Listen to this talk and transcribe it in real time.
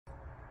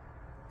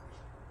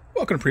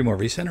Welcome to Primo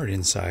Recenter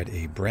inside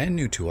a brand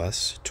new to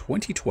us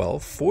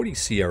 2012 40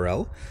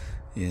 CRL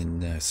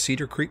in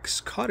Cedar Creek's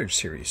Cottage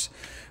series.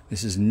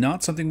 This is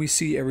not something we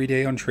see every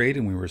day on trade,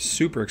 and we were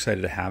super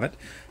excited to have it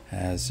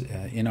as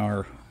in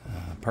our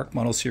Park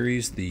Model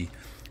series. The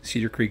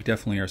Cedar Creek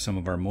definitely are some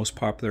of our most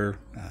popular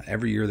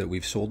every year that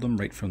we've sold them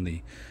right from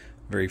the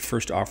very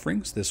first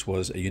offerings. This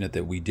was a unit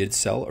that we did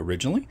sell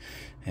originally,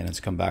 and it's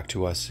come back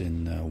to us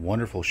in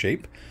wonderful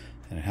shape,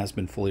 and it has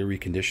been fully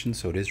reconditioned,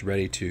 so it is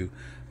ready to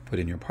put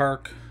in your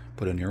park,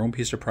 put in your own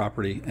piece of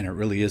property, and it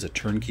really is a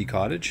turnkey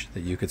cottage that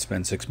you could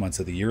spend 6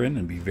 months of the year in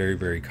and be very,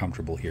 very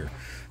comfortable here.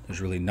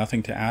 There's really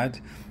nothing to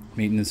add.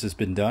 Maintenance has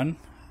been done.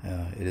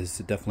 It is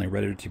definitely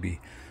ready to be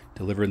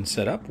delivered and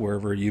set up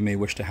wherever you may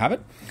wish to have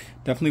it.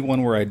 Definitely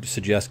one where I'd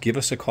suggest give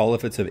us a call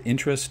if it's of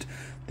interest.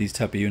 These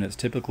type of units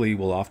typically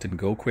will often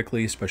go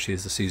quickly, especially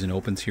as the season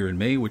opens here in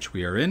May, which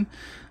we are in.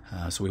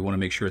 So we want to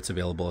make sure it's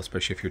available,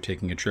 especially if you're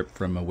taking a trip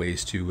from a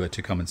ways to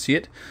come and see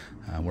it.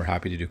 We're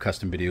happy to do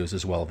custom videos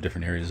as well of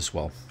different areas as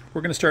well.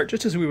 We're going to start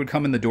just as we would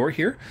come in the door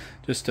here.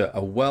 Just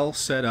a well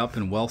set up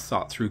and well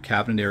thought through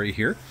cabinet area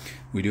here.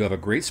 We do have a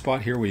great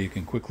spot here where you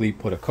can quickly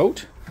put a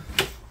coat.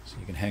 So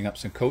you can hang up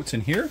some coats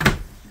in here.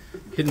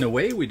 Hidden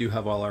away, we do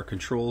have all our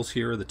controls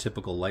here, the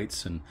typical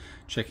lights and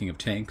checking of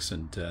tanks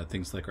and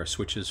things like our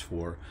switches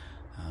for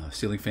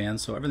ceiling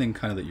fans. So everything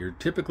kind of that you're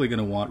typically going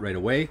to want right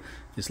away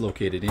is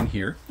located in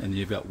here. And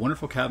you've got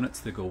wonderful cabinets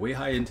that go way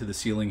high into the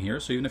ceiling here.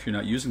 So even if you're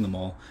not using them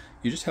all,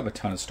 you just have a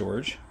ton of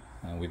storage.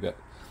 We've got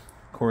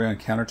Corian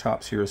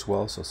countertops here as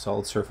well, so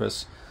solid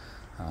surface.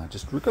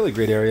 Just really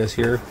great areas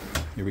here.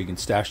 Here we can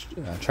stash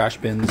trash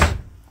bins.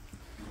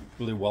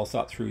 Really well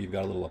thought through. You've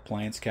got a little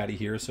appliance caddy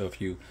here, so if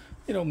you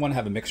want to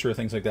have a mixture of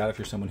things like that, if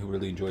you're someone who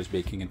really enjoys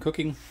baking and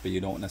cooking, but you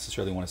don't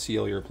necessarily want to see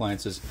all your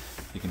appliances,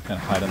 you can kind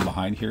of hide them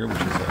behind here, which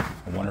is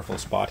a wonderful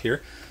spot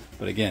here.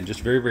 But again,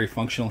 just very, very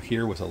functional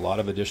here with a lot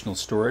of additional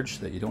storage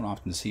that you don't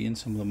often see in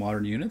some of the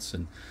modern units,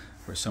 and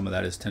where some of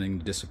that is tending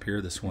to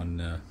disappear, this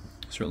one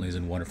certainly is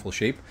in wonderful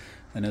shape.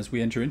 And as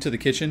we enter into the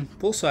kitchen,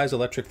 full-size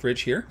electric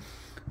fridge here,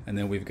 and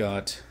then we've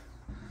got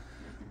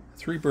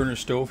 3-burner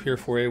stove here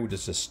for you, with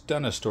just a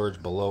ton of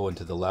storage below and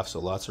to the left,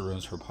 so lots of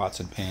rooms for pots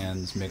and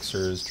pans,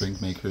 mixers,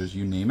 drink makers,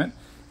 you name it.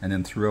 And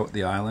then throughout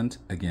the island,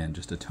 again,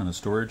 just a ton of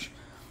storage.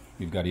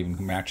 We've got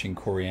even matching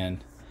Corian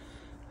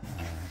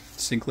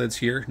sink lids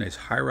here, nice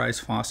high-rise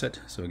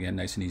faucet, so again,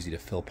 nice and easy to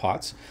fill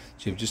pots.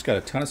 So you've just got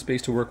a ton of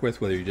space to work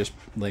with, whether you're just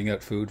laying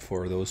out food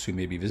for those who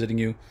may be visiting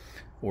you,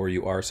 or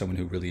you are someone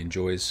who really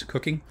enjoys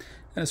cooking,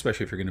 and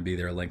especially if you're going to be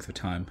there a length of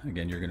time.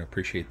 Again, you're going to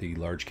appreciate the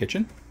large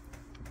kitchen.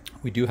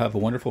 We do have a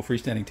wonderful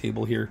freestanding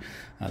table here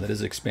that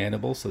is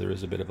expandable, so there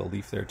is a bit of a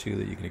leaf there too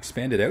that you can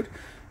expand it out.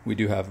 We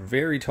do have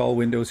very tall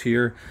windows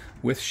here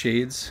with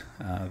shades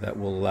that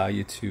will allow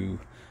you to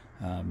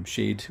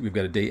shade. We've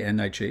got a day and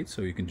night shade,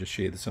 so you can just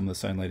shade some of the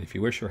sunlight if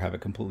you wish, or have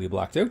it completely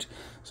blacked out.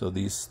 So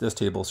this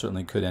table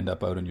certainly could end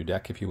up out on your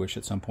deck if you wish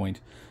at some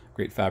point.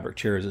 Great fabric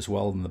chairs as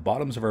well, and the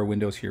bottoms of our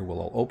windows here will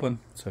all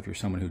open, so if you're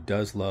someone who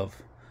does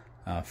love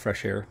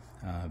fresh air,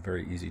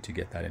 very easy to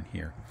get that in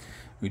here.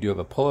 We do have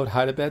a pull-out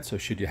hide-a-bed, so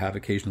should you have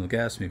occasional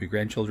guests, maybe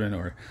grandchildren,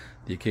 or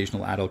the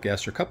occasional adult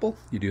guest or couple,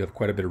 you do have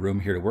quite a bit of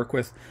room here to work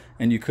with,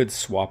 and you could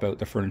swap out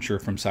the furniture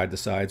from side to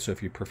side. So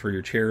if you prefer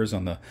your chairs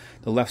on the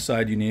left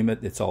side, you name it,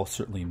 it's all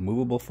certainly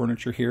movable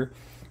furniture here.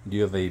 You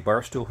do have a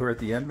bar stool here at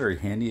the end, very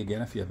handy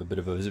again if you have a bit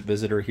of a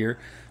visitor here,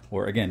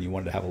 or again, you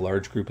wanted to have a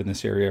large group in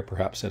this area,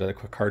 perhaps at a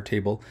card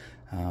table.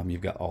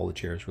 You've got all the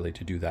chairs really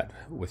to do that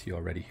with you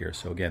already here.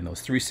 So again,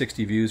 those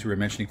 360 views we were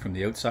mentioning from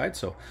the outside,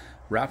 so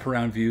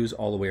wraparound views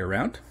all the way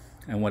around.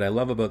 And what I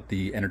love about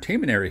the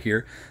entertainment area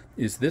here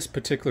is this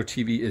particular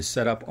TV is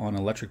set up on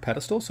an electric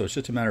pedestal, so it's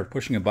just a matter of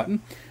pushing a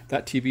button.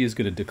 That TV is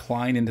going to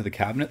decline into the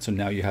cabinet, so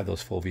now you have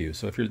those full views.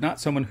 So if you're not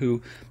someone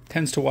who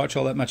tends to watch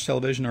all that much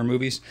television or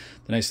movies,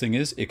 the nice thing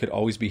is it could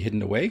always be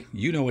hidden away.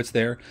 You know it's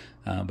there,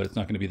 but it's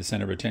not going to be the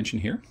center of attention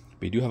here.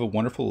 We do have a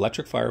wonderful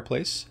electric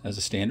fireplace as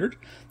a standard.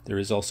 There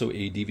is also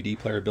a DVD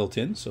player built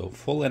in, so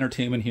full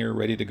entertainment here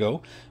ready to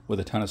go with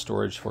a ton of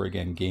storage for,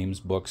 again, games,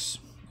 books,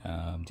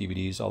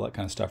 DVDs, all that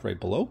kind of stuff right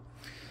below.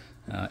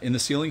 In the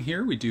ceiling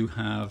here, we do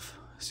have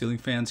ceiling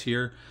fans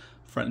here,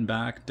 front and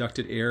back,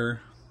 ducted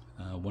air,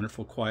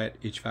 wonderful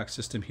quiet HVAC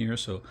system here,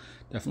 so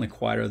definitely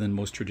quieter than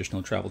most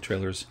traditional travel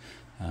trailers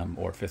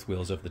or fifth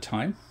wheels of the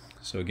time.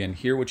 So again,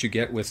 here what you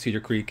get with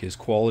Cedar Creek is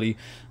quality.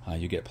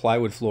 You get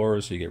plywood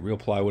floors, so you get real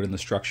plywood in the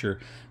structure.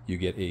 You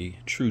get a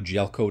true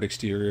gel coat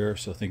exterior,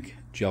 so think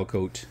gel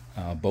coat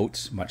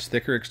boats, much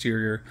thicker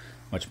exterior,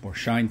 much more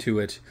shine to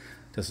it.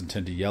 Doesn't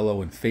tend to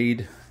yellow and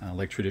fade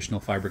like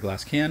traditional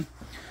fiberglass can.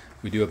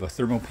 We do have a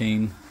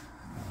thermopane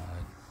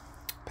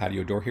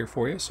patio door here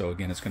for you, so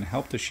again, it's going to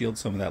help to shield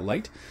some of that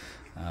light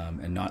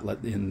and not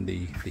let in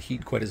the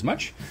heat quite as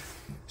much.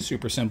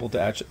 Super simple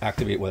to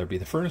activate, whether it be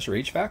the furnace or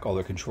HVAC. All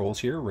the controls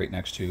here right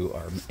next to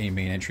our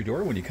main entry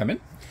door when you come in.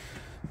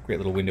 Great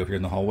little window here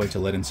in the hallway to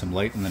let in some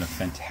light, and then a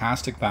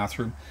fantastic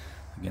bathroom.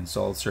 Again,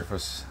 solid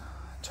surface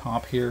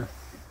top here.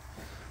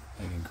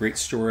 Again, great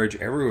storage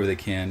everywhere they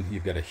can.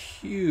 You've got a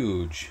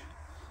huge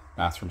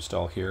bathroom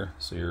stall here.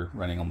 So you're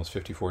running almost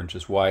 54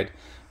 inches wide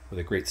with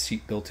a great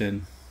seat built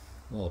in.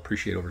 We'll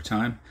appreciate over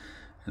time.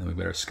 And then we've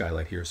got our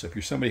skylight here. So if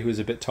you're somebody who is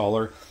a bit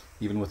taller,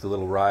 even with a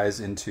little rise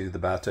into the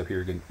bathtub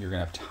here, you're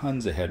gonna have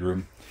tons of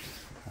headroom.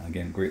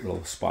 Again, great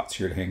little spots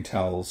here to hang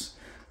towels.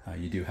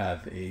 You do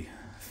have a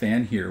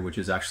fan here, which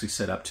is actually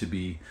set up to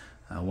be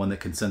one that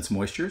can sense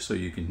moisture, so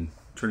you can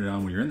turn it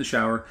on when you're in the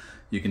shower.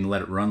 You can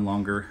let it run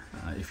longer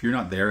if you're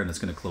not there, and it's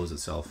going to close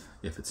itself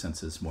if it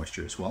senses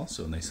moisture as well.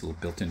 So a nice little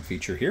built-in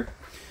feature here.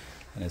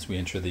 And as we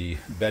enter the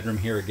bedroom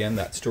here, again,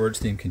 that storage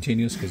theme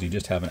continues because you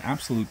just have an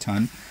absolute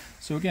ton.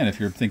 So again, if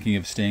you're thinking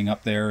of staying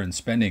up there and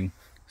spending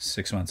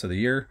 6 months of the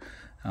year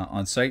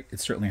on site, it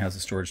certainly has the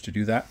storage to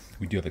do that.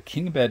 We do have a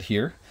king bed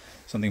here,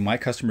 something my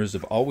customers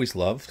have always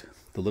loved.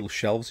 The little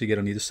shelves you get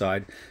on either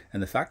side,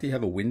 and the fact that you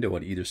have a window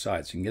on either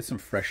side, so you can get some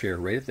fresh air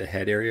right at the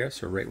head area,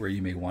 so right where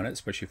you may want it,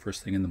 especially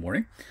first thing in the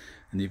morning.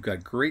 And you've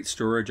got great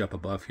storage up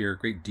above here,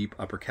 great deep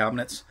upper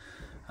cabinets,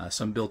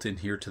 some built in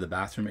here to the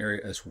bathroom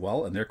area as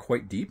well, and they're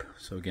quite deep.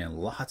 So again,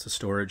 lots of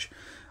storage.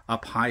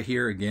 Up high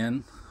here,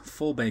 again,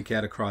 full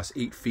banquette across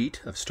 8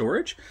 feet of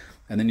storage.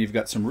 And then you've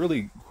got some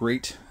really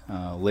great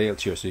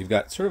layouts here. So you've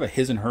got sort of a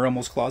his and her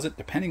almost closet,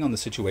 depending on the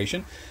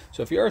situation.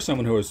 So if you are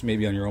someone who is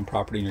maybe on your own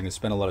property and you're going to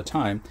spend a lot of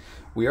time,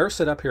 we are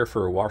set up here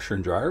for a washer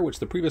and dryer, which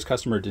the previous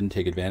customer didn't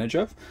take advantage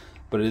of,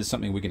 but it is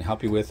something we can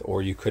help you with,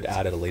 or you could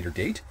add at a later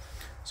date.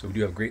 So we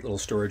do have great little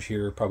storage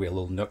here, probably a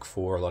little nook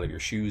for a lot of your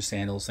shoes,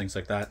 sandals, things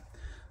like that.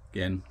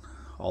 Again,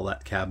 all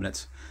that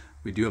cabinets.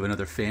 We do have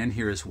another fan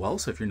here as well,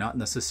 so if you're not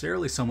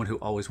necessarily someone who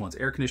always wants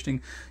air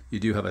conditioning, you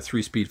do have a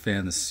 3-speed fan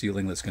in the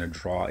ceiling that's going to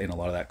draw in a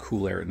lot of that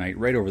cool air at night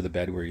right over the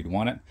bed where you'd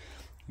want it.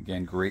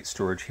 Again, great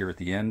storage here at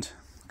the end.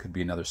 Could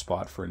be another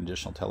spot for an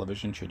additional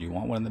television should you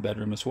want one in the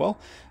bedroom as well.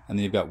 And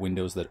then you've got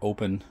windows that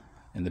open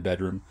in the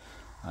bedroom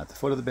at the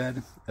foot of the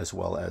bed, as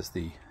well as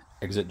the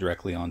exit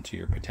directly onto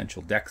your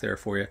potential deck there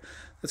for you.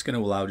 That's going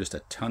to allow just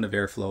a ton of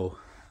airflow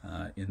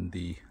in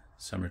the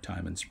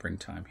summertime and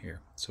springtime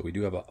here. So we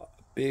do have a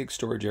big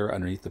storage area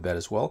underneath the bed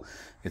as well.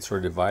 It sort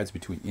of divides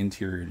between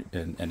interior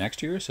and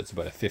exterior, so it's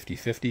about a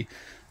 50-50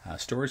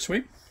 storage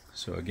suite.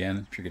 So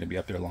again, if you're going to be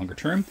up there longer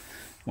term,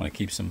 you want to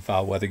keep some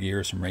foul weather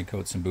gear, some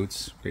raincoats, some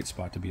boots, great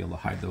spot to be able to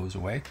hide those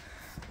away.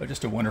 But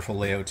just a wonderful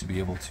layout to be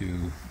able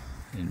to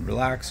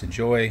relax,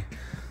 enjoy,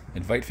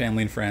 invite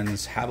family and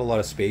friends, have a lot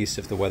of space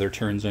if the weather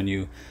turns on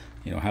you.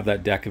 You know, have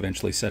that deck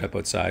eventually set up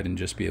outside and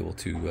just be able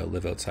to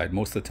live outside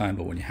most of the time.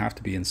 But when you have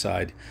to be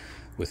inside,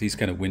 with these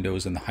kind of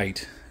windows and the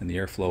height and the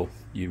airflow,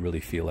 you really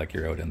feel like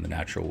you're out in the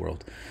natural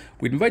world.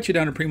 We'd invite you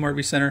down to Primo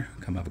RV Center.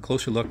 Come have a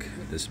closer look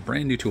at this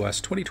brand new to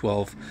us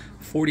 2012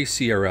 40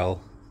 CRL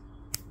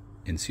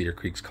in Cedar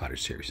Creek's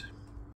Cottage Series.